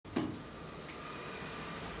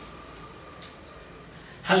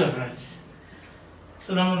Hello friends.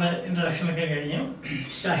 So our introduction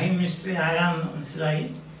Shaheen Mistri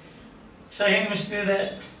Shaheen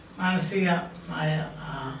Mistri Manasiya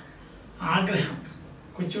Agraham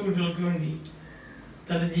Kuchu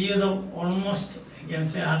that is almost I can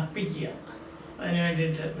say Arpikia.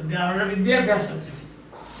 They are already there person.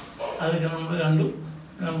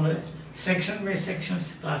 Section by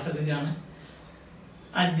sections class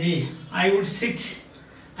at the I would sit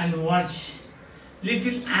and watch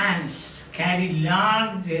little ants carry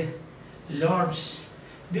large loads,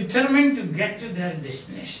 determined to get to their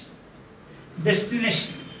destination.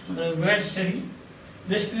 Destination, the word study.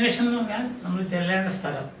 Destination,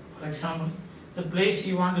 for example, the place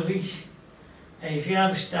you want to reach. If you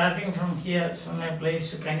are starting from here, from a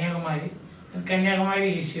place to Kanyakumari, then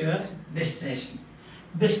Kanyakumari is your destination.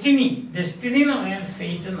 Destiny is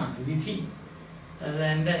fate and vidhi.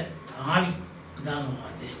 And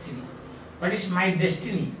destiny. What is my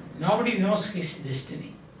destiny? Nobody knows his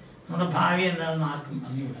destiny. Colonial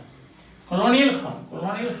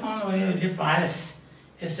home is a palace,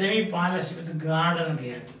 a semi-palace with a garden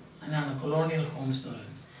gate. And colonial homes.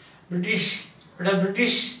 British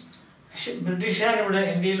are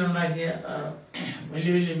India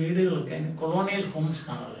colonial homes.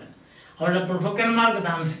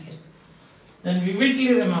 Then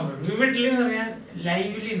vividly remember,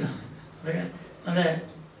 lively.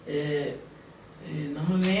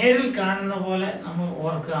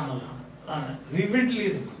 Vividly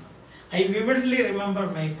remember. I vividly remember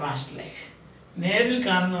my past life. Then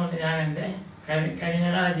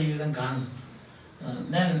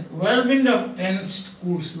whirlwind of 10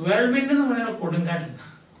 schools. Whirlwind is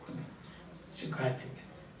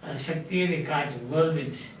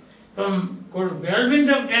whirlwind. From whirlwind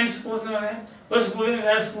of 10 schools, first school in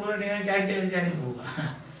where school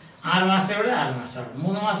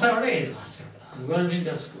whirlwind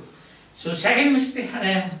of school. So Shaheen Mistri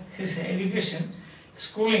had his education,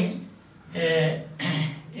 schooling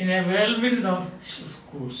in a whirlwind of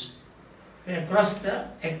schools across the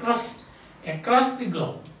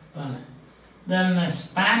globe. Then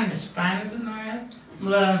spanned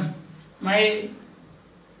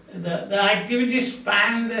the activity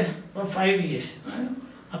spanned for 5 years.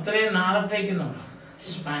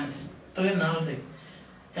 Spans.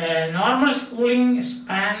 Normal schooling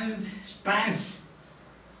spans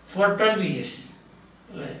for 12 years.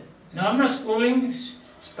 Normal schooling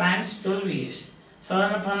spans 12 years.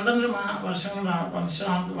 Sadhana 12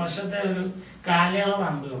 varshate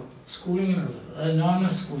schooling normal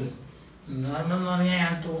schooling. Normal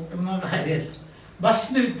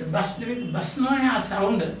bus no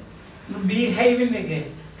sound. Behave in the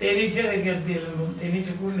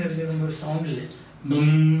sound.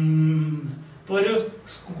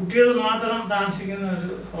 Kutil Matharam dancing in a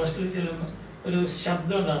hostel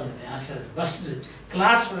Shabdo bus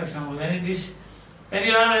class, for example, when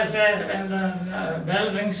you are when the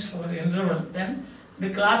bell rings for interval, then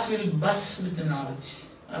the class will buzz with the knowledge.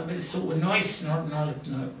 So noise, not knowledge,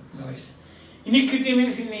 noise. Iniquity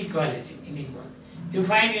means inequality. You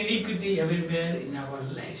find iniquity everywhere in our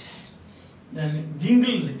lives. Then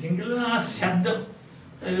jingle is shabdam.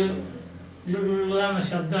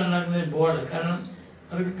 Shabdam like the board.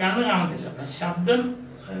 Shabdam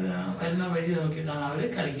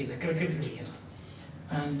cricket.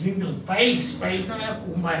 And jingle, piles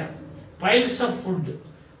of food,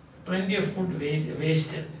 plenty of food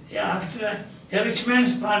wasted. Yeah, after a rich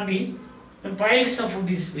man's party, the piles of food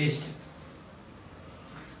is wasted.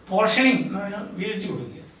 Portioning,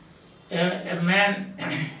 a man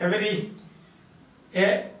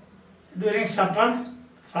during supper,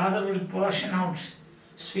 father will portion out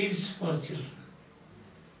sweets for children.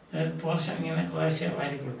 Portion in a class,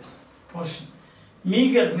 very good. Portion.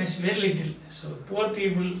 Meager means very little. So poor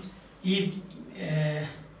people eat.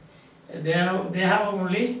 They have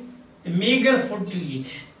only a meager food to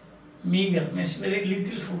eat. Meager means very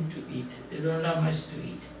little food to eat. They don't have much to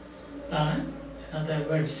eat. Other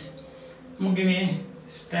words. Mugini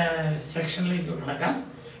section like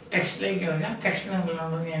text like text.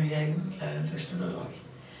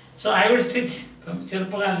 So I would sit from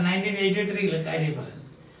 1983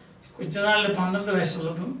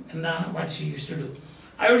 what she used to do.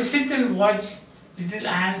 I would sit and watch little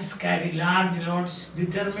ants carry large loads,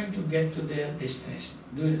 determined to get to their destination.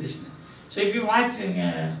 So if you watch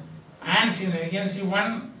ants, you can see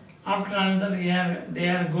one after another they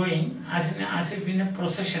are going as if in a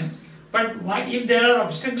procession. But if there are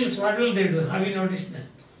obstacles, what will they do? Have you noticed that?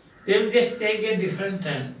 They will just take a different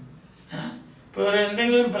turn.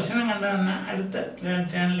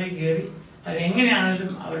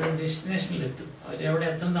 destination.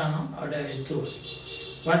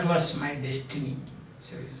 what was my destiny?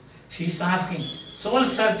 She's asking, soul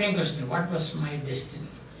searching question, what was my destiny?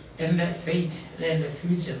 And the fate, and the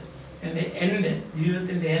future, and the end,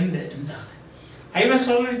 ജീവിതത്തിൻ്റെ end എന്താണ്? I was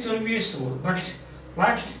already 12 years old, but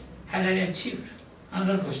what had I achieved?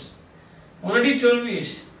 Another question. Already 12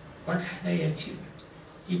 years, what had I achieved?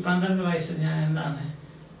 ഈ 12 വയസ്സിൽ ഞാൻ എന്താണ്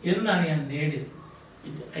ഞാൻ നേടിയത്?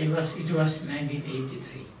 It was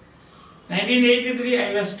 1983. 1983, I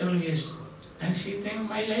was 12 years old. And she thinks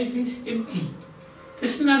my life is empty.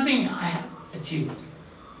 There's nothing I have achieved.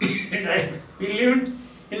 We lived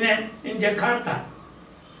in Jakarta.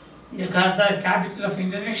 Jakarta, capital of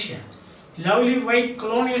Indonesia. Lovely white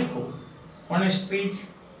colonial home on a street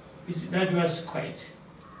that was quiet.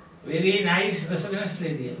 Very nice residential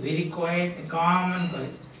area, very quiet, calm and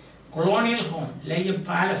quiet. Colonial home, like a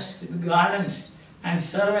palace with gardens and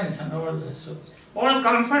servants and all this. So, all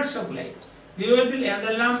comforts of life. ജീവിതത്തിൽ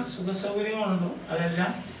എന്തെല്ലാം സുഖസൗകര്യങ്ങളുണ്ടോ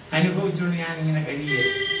അതെല്ലാം അനുഭവിച്ചുകൊണ്ട് ഞാനിങ്ങനെ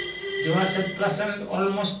കഴിയുകയായിരുന്നു. It was a pleasant,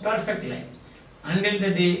 almost perfect life until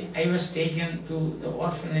the day I was taken to the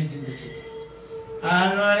orphanage in the city.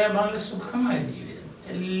 അതെന്ന് പറയാൻ വളരെ സുഖമായ ജീവിതം,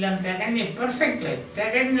 എല്ലാം തികഞ്ഞ പെർഫെക്റ്റ് ലൈഫ്,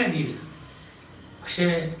 തികഞ്ഞ ജീവിതം. പക്ഷേ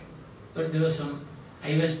ഒരു ദിവസം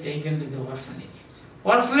I was taken to the orphanage.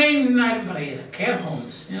 Orphanage എന്നാരും പറയില്ല, കെയർ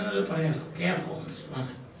ഹോംസ്. ഞാനത് പറഞ്ഞല്ലോ, കെയർ ഹോംസ്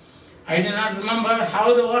ആണ്. I do not remember how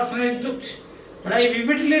the orphanage looked, but I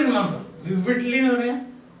vividly remember. Vividly എന്ന് പറയാൻ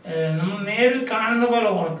നമ്മൾ നേരിൽ കാണുന്ന പോലെ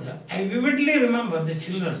ഓർക്കുക. I vividly remember the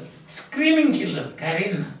children, screaming children,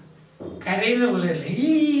 കരയുന്ന പോലെയല്ല,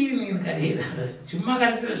 നീ കരയുന്നത് ചുമ്മാ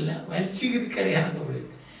കരച്ചിലല്ല, വലിച്ചു കീറി കരയാനൊക്കെ പറയും.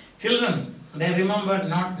 Children, and I remember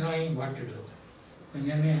not knowing what to do.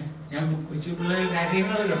 ഞാൻ കൊച്ചു പിള്ളേർ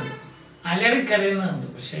കരയുന്നത് കണ്ടു, അലറിക്കരയുന്നത് കണ്ടു,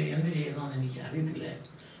 പക്ഷേ എന്ത് ചെയ്യണമെന്ന് എനിക്ക് അറിയത്തില്ല.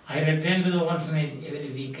 I returned to the orphanage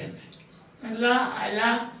every weekend. എല്ലാ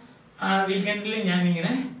വീക്കെൻഡിലും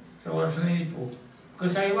ഞാനിങ്ങനെ orphanage പോകും.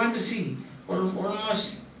 Because I want to see, almost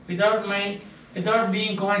without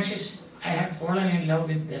being conscious, I had fallen in love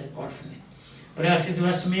with that orphanage. Perhaps it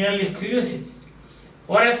was merely curiosity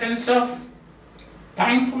or a sense of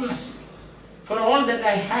thankfulness for all that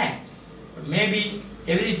I had. But maybe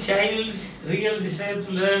every child's real desire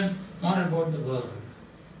to learn more about the world.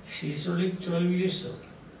 She is only 12 years old.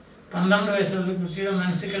 12 വയസ്സുള്ള കുട്ടിയുടെ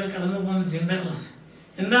മനസ്സിൽ കടന്നു പോകുന്ന ചിന്തകളാണ്.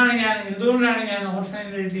 എന്തുകൊണ്ടാണ് ഞാൻ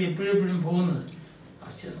ഓർഫനേജിലേക്ക് എപ്പോഴും പോകുന്നത്?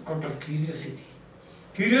 Out of curiosity.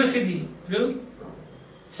 ക്യൂരിയോസിറ്റി ഒരു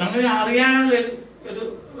സംഗതി അറിയാനുള്ള ഒരു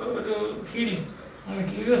ഫീലിംഗ്.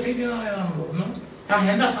 ക്യൂരിയോസിറ്റി എന്ന് പറയുന്നതാണല്ലോ,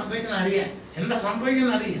 എന്താ സംഭവിക്കുന്നത്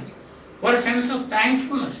അറിയാം. ഒരു സെൻസ് ഓഫ്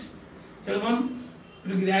താങ്ക്ഫുൾനെസ്. ചിലപ്പം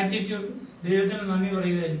ഒരു ഗ്രാറ്റിറ്റ്യൂഡ്, ദൈവത്തിന് നന്ദി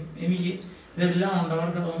പറയുമായിരിക്കും. എനിക്ക് ഇതെല്ലാം ഉണ്ട്,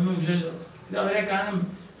 അവർക്ക് അതൊന്നും ഇല്ലല്ലോ. ഇത് അവരെ കാണും.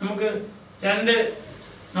 നമുക്ക്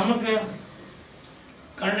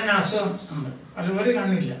കണ്ണിന് അസുഖം ഉണ്ട്, ഒരു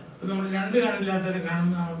കണ്ണില്ല. അപ്പം നമ്മൾ 2 കണ്ണില്ലാത്തവരെ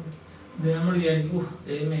കാണുമ്പോൾ നമ്മൾ വിചാരിക്കും,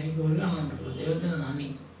 ദൈവം എനിക്ക് ഒരു കണ്ണുണ്ടല്ലോ, ദൈവത്തിന് നന്ദി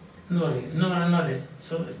എന്ന് പറയുന്ന പോലെ.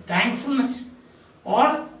 So thankfulness or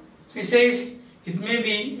she says it may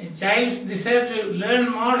be a child's desire to learn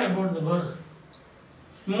more about the world.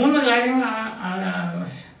 3 കാര്യങ്ങളാണ്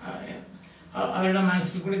അവരുടെ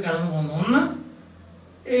മനസ്സിൽ കൂടി കടന്നു പോകുന്നത്. ഒന്ന്,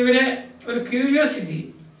 ഇവരെ ഒരു ക്യൂരിയോസിറ്റി,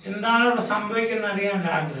 എന്താണ് അവിടെ സംഭവിക്കുന്നത് അറിയാനുള്ള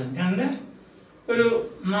ആഗ്രഹം. 2, ഒരു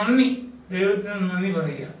നന്ദി, ദൈവത്തിന് നന്ദി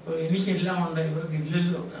പറയുക. അപ്പോൾ എനിക്കെല്ലാം ഉണ്ട്, ഇവർക്ക്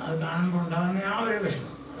ഇല്ലല്ലോ. അത് കാണുമ്പോൾ ഉണ്ടാകുന്ന ആ ഒരു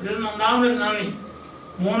വിഷമം, ഇതിൽ നിന്നുണ്ടാകുന്നൊരു നന്ദി.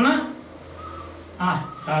 3,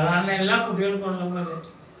 സാധാരണ എല്ലാ കുട്ടികൾക്കും ഉള്ള പോലെ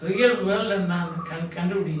റിയൽ വേൾഡ് എന്താണെന്ന്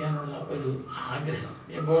കണ്ടുപിടിക്കാനുള്ള ഒരു ആഗ്രഹം.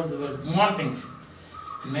 about the world, more things.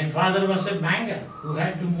 And my father was a banker who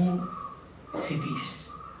had to move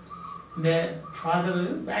cities. The father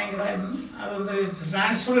banker had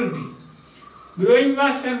transferability. Growing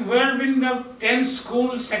was a whirlwind of 10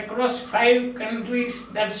 schools across 5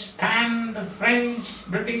 countries that span the French,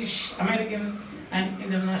 British, American and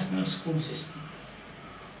international school system.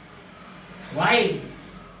 Why?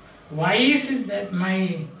 Why is it that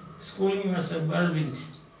my schooling was a whirlwind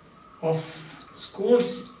of schools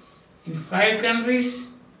in 5 countries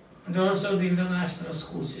and also the international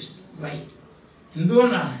school system? Why?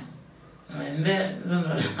 എന്തുകൊണ്ടാണ്?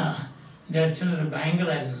 എൻ്റെ അച്ഛനൊരു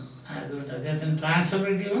ബാങ്കറായിരുന്നു. അതുകൊണ്ട് അദ്ദേഹത്തിന് transfer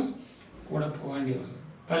കിട്ടിയപ്പോൾ കൂടെ പോകേണ്ടി വന്നു.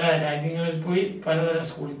 പല രാജ്യങ്ങളിൽ പോയി പലതരം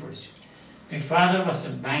സ്കൂളിൽ പഠിച്ചു. My father was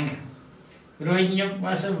A banker. Growing up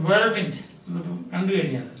was A whirlwind കണ്ടു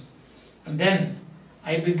കഴിഞ്ഞത്. And then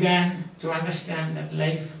I began to understand that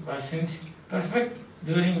life wasn't perfect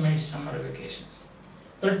during my summer vacations.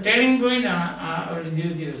 ഒരു ടേണിംഗ് പോയിന്റ് ആണ് അവരുടെ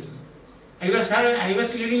ജീവിതത്തിൽ വരുന്നത്. I was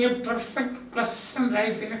leading a perfect, pleasant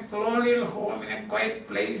life in a colonial home, in a quiet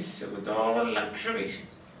place with all luxuries.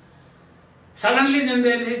 Suddenly then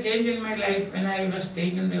there is a change in my life when I was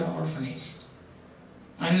taken to the orphanage.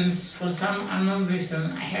 And for some unknown reason,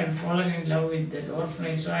 I had fallen in love with that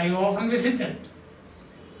orphanage, so I often visited.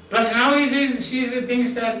 Plus now she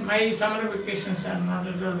thinks that my summer vacations are not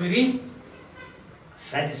at all very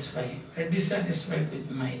dissatisfied with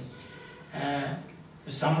my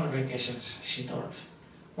summer vacations, she thought.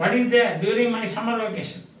 What is there during my summer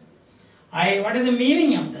vacations? What is the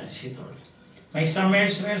meaning of that, she thought. My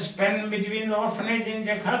summers were spent between the orphanage in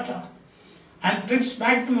Jakarta and trips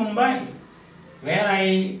back to Mumbai, where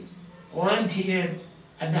I volunteered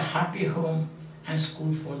at the Happy Home and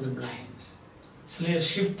School for the Blind. So a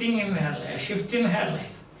shift in her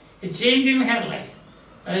life, a change in her life.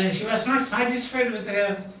 She was not satisfied with her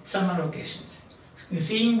summer vacations.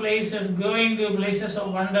 Seeing places, going to places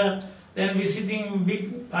of wonder, then visiting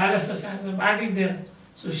big palaces and so what is there?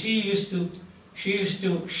 So she used to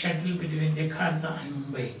shuttle between Jakarta and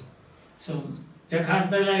Mumbai. So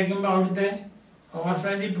Jakarta like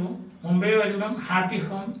orphanage Mumbai Happy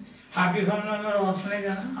Home orphanage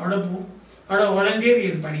volunteer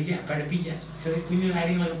so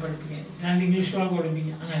English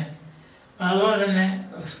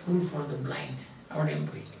school for the blind.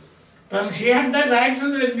 She had that right from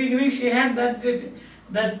the very beginning. She had that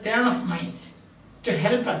turn of mind to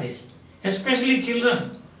help others, especially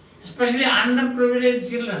children, especially underprivileged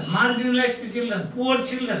children, marginalized children, poor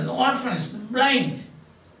children, orphans, blind,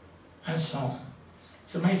 and so on.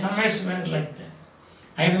 So my summers were like that.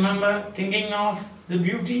 I remember thinking of the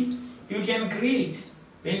beauty you can create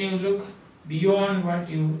when you look beyond what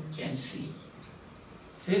you can see.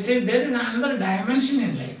 So you say there is another dimension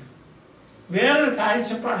in life. Where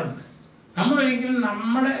കാഴ്ചപ്പാടുണ്ട് നമ്മളൊരിക്കലും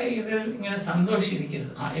നമ്മുടെ ഇതിൽ ഇങ്ങനെ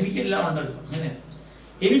സന്തോഷിച്ചിരിക്കരുത്. എനിക്കെല്ലാം ഉണ്ടല്ലോ അങ്ങനെ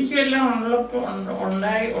എനിക്കെല്ലാം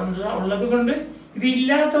ഉള്ളത് കൊണ്ട്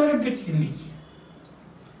ഇതില്ലാത്തവരെ പറ്റി ചിന്തിക്കുക,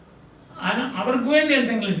 അവർക്ക് വേണ്ടി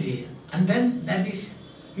എന്തെങ്കിലും ചെയ്യുക. And then that is,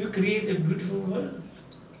 you create a beautiful world.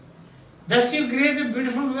 Thus you create a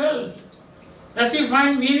beautiful world. Thus you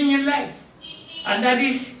find meaning in life. And that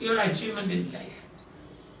is your achievement in life.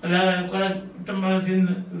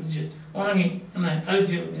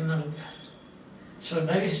 So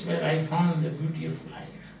that is where I found the beauty of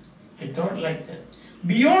life. I thought like that.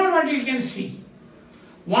 Beyond what you can see.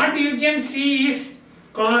 What you can see is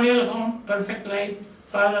colonial home, perfect life,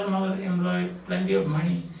 father, mother, employed, plenty of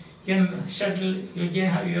money. You can shuttle, you can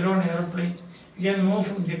have your own aeroplane. You can move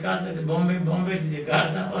from Jakarta to Bombay to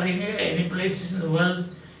Jakarta, or any places in the world.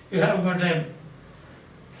 You have got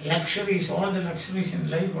luxuries, all the luxuries in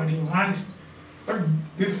life, what you want. But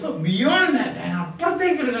beyond that,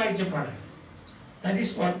 that is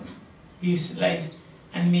what gives life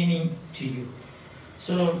and meaning to you.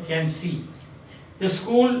 So you can see the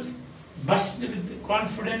school buzzed with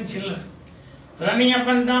confident children, running up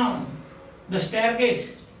and down the staircase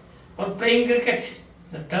or playing cricket,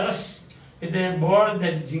 the terrace with a ball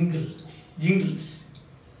that jingles.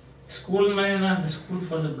 School the school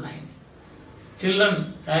for the blind. Children,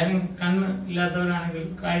 having kan illathavaranankil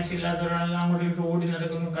kaazhcha illathavaranalam angottu odi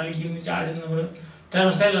nadakkunnu kalikkunnu chaadunnu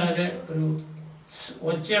terrace oru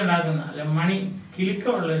ഒച്ച ഉണ്ടാക്കുന്ന അല്ലെ മണി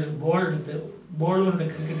കിലുക്കമുള്ള ഒരു ball എടുത്ത് ball കൊണ്ട്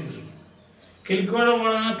cricket കളിക്കും. കിലുക്കമുള്ള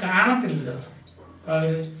ബോളൊന്നും കാണത്തില്ലല്ലോ, അപ്പോൾ അവർ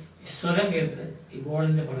ഈ സ്വരം കേട്ട് ഈ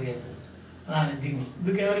ബോളിൻ്റെ പുറകെ പോകും. അതാണ് ജിംഗിൾ.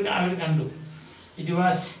 ഇതൊക്കെ അവർ കണ്ടു. It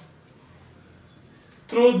was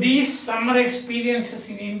through these summer experiences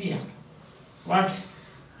in India what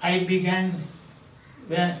I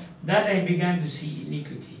began to see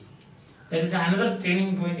iniquity. That is another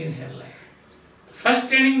turning point in her life. The first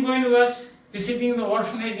turning point was visiting the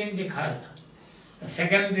orphanage in Jakarta. The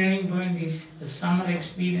second turning point is the summer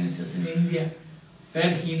experiences in India,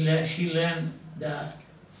 where she learned the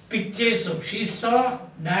pictures of, she saw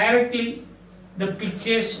directly the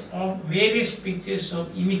pictures of various pictures of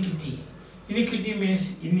iniquity. Iniquity means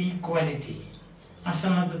inequality.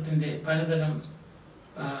 അസമത്വത്തിൻ്റെ പലതരം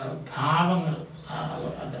ഭാവങ്ങൾ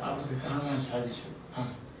അവർക്ക് കാണുവാൻ സാധിച്ചു.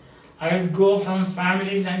 I would go from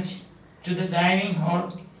family lunch to the dining hall.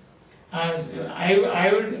 I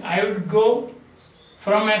would go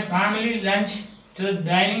from my family lunch to the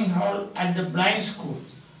dining hall at the blind school.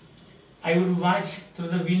 I would watch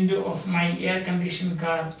through the window of my air-conditioned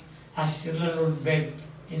car as children would beg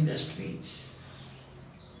in the streets.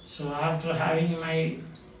 So after having my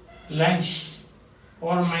lunch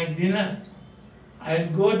or my dinner, I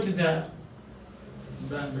will go to the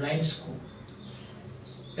blind school.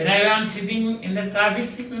 When I am sitting in the traffic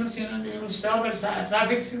signals, you will stop at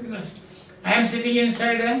traffic signals. I am sitting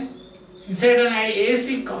inside an AC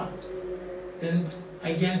car. Then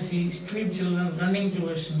I can see street children running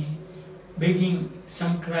towards me, begging,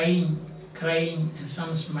 some crying, and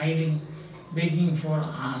some smiling, begging for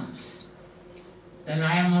alms. Then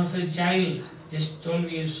I am also a child, just 12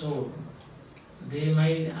 years old.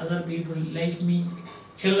 My other people like me,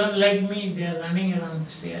 children like me, they are running around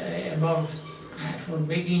about for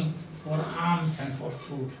begging for alms and for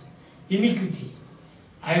food. Iniquity.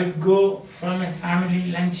 I would go from a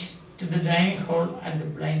family lunch to the dining hall at the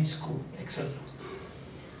blind school, etc.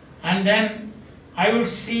 And then I would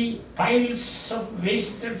see piles of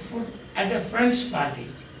wasted food at a friend's party.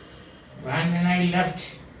 When I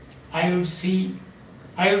left, I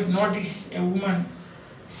would notice a woman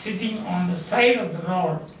sitting on the side of the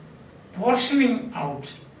road, portioning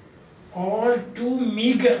out all too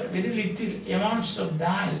meager, very little amounts of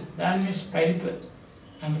dal means paripa,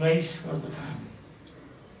 and rice for the family.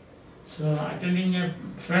 So attending a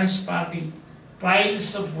friend's party,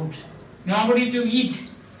 piles of food, nobody to eat,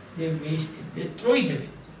 they waste it, they throw it away.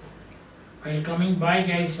 While coming back,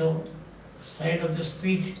 I saw side of the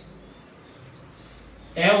street,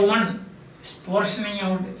 a woman is portioning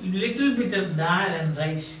out a little bit of dal and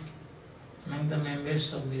rice among the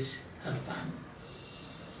members of her family.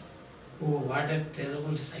 Oh, what a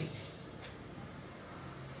terrible sight.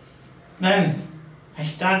 Then I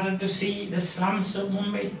started to see the slums of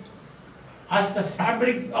Mumbai as the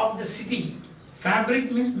fabric of the city.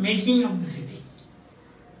 Fabric means making of the city.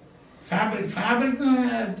 Fabric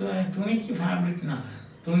തുണിക്ക് fabric എന്നാണ്.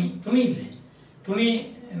 തുണിയില്ലേ, തുണി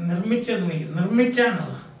നിർമ്മിച്ച തുണിക്ക്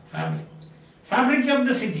നിർമ്മിച്ചാന്നുള്ള fabric. Fabric of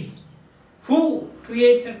the city. Who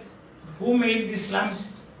made the slums?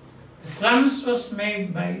 The slums was made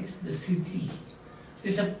by the city. It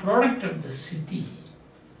is a product of the city.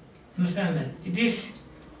 Understand that? It is,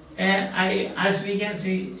 as we can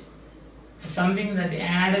see, something that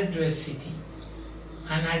added to a city,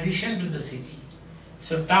 an addition to the city.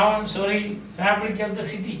 So fabric of the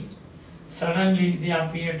city, suddenly they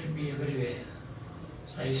appear to be everywhere.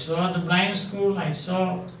 So I saw the blind school, I saw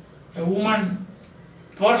a woman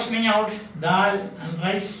portioning out dal and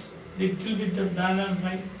rice, little bit of dal and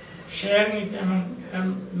rice, sharing it among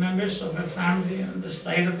members of her family on the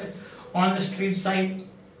side of it, on the street side.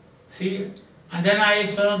 See, and then I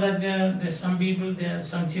saw that there's some people there,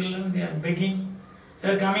 some children, they are begging. They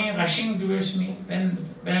are coming, rushing towards me.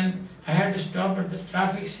 When I had to stop at the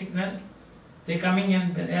traffic signal, they are coming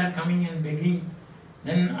and begging.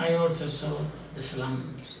 Then I also saw the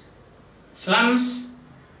slums. Slums,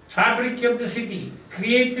 fabric of the city,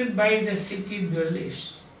 created by the city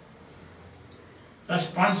dwellers.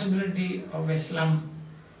 Responsibility of a slum.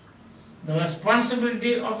 The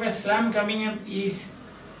responsibility of a slum coming up is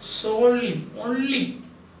only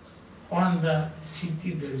on the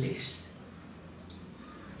city dwellers.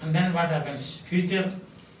 And then what happens? Future,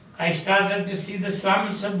 I started to see the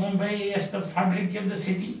slums of Mumbai as the fabric of the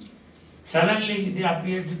city. Suddenly they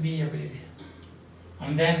appear to be everywhere.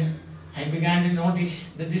 And then I began to notice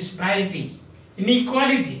the disparity,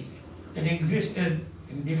 inequality that existed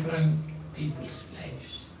in different people's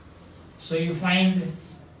lives. So you find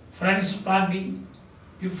friends party,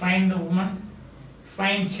 you find the woman,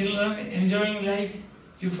 find children enjoying life,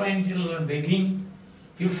 you find children begging,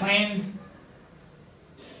 you find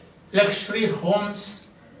luxury homes,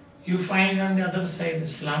 you find on the other side the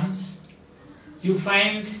slums, you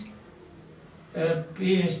find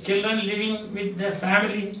children living with their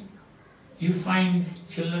family, you find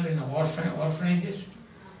children in orphanages,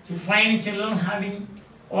 you find children having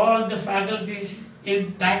all the faculties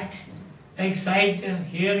intact, like sight and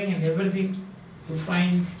hearing and everything. You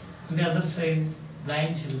find on the other side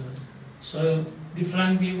blind children. So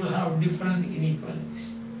different people have different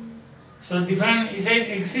inequalities. So different, it says,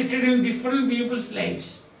 existed in different people's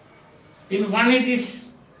lives. In one it is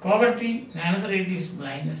poverty, in another it is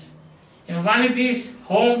blindness. In one it is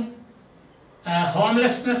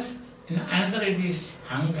homelessness, in another it is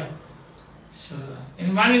hunger. So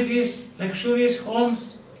in one it is luxurious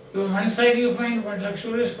homes. On one side you find what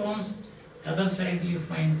luxurious homes, the other side you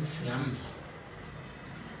find the slums.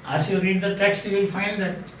 As you read the text, you will find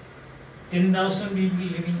that 10,000 people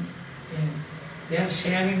living in, they are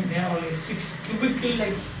sharing, there are only 6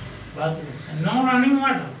 cubicle-like bathrooms and no running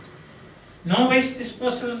water, no waste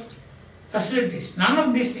disposal facilities, none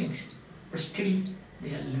of these things, but still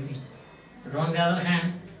they are living. But on the other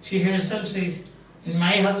hand, she herself says, in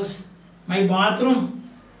my house, my bathroom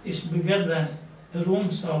is bigger than the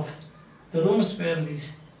rooms where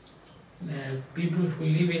these people who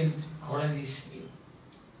live in colonies live.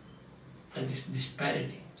 That is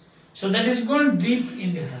disparity. So that is gone deep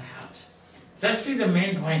into her heart. Let's see the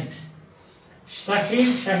main points.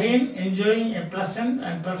 Shaheen enjoying a pleasant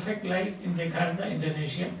and perfect life in Jakarta,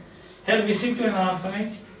 Indonesia. Her visit to an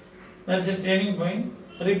orphanage, that's a turning point.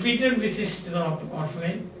 Repeated visits to the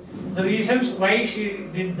orphanage. The reasons why she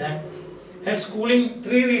did that. Her schooling,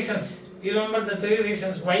 3 reasons. You remember the 3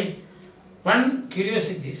 reasons why? One,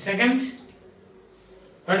 curiosity. Second,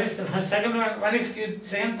 what is the first? Second one? One is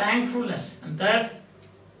second, thankfulness. And third,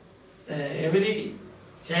 every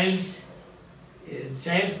child's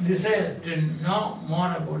desire to know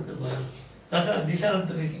more about the world. These are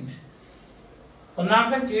the 3 things.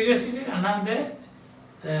 ഒന്നാമത്തെ curiosity, രണ്ടാമത്തെ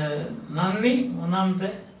നന്ദി, മൂന്നാമത്തെ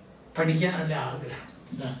പഠിക്കാനുള്ള ആഗ്രഹം.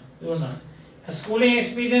 ഇതുകൊണ്ടാണ് schooling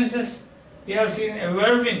experiences. We have seen a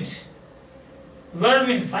whirlwind,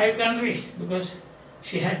 5 countries, because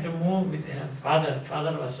she had to move with her father.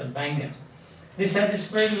 Father was a banker.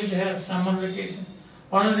 Dissatisfied with her summer vacation,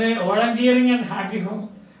 volunteering at Happy Home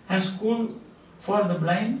and School for the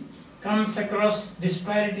Blind, comes across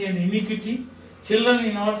disparity and iniquity. Children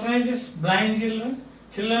in orphanages, blind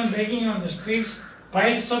children begging on the streets,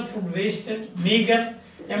 piles of food wasted, meager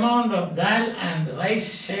amount of dal and rice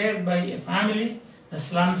shared by a family, the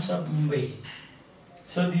slums of Mumbai.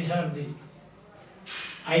 So these are the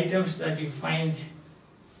items that you find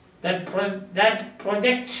that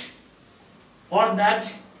project or that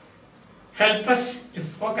help us to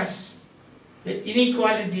focus the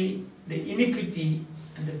inequality, the iniquity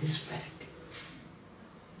and the disparity.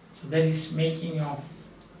 So that is making of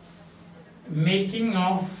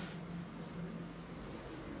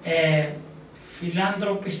a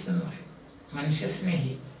philanthropist,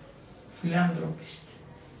 Manishasnehi, philanthropist.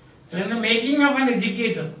 Then the making of an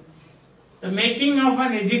educator. The making of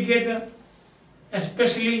an educator,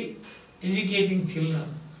 especially educating children.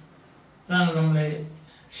 Then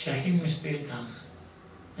Shaheen Mistri.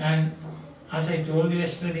 And as I told you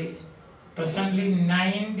yesterday, presently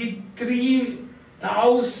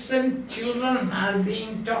 93,000 children are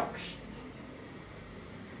being taught.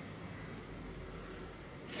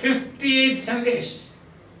 58 Sundays.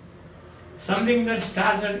 Something that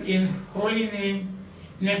started in Holy Name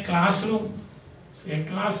in a classroom,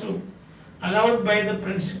 allowed by the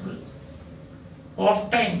principal. Off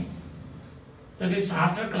time, that is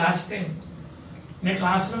after class time, in a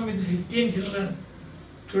classroom with 15 children.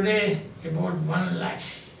 Today about 1 lakh.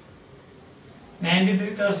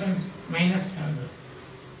 93,000 minus 7,000.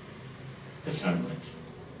 That's not much.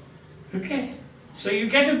 Okay? So you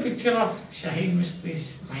get a picture of Shaheen Mistri's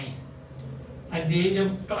mind at the age of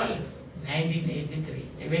 12,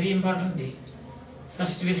 1983. A very important day.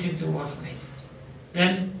 First visit to orphanage.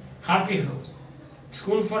 Then Happy Home,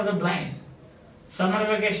 School for the Blind, summer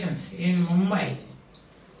vacations in Mumbai,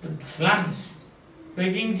 the slums,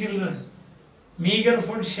 begging children, meager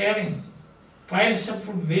food sharing, piles of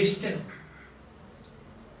food wasted,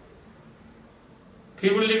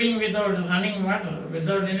 people living without running water,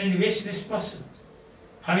 without any waste disposal,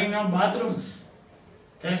 having no bathrooms.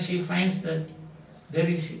 Then she finds that there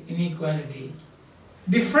is inequality.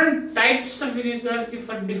 Different types of inequality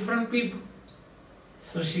for different people.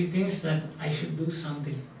 So she thinks that I should do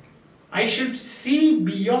something. I should see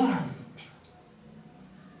beyond.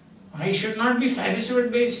 I should not be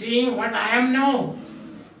satisfied by seeing what I am now,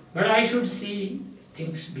 but I should see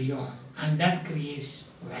things beyond. And that creates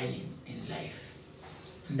value in life.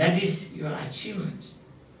 And that is your achievement.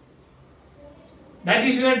 That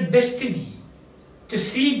is your destiny, to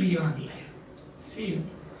see beyond life. See you.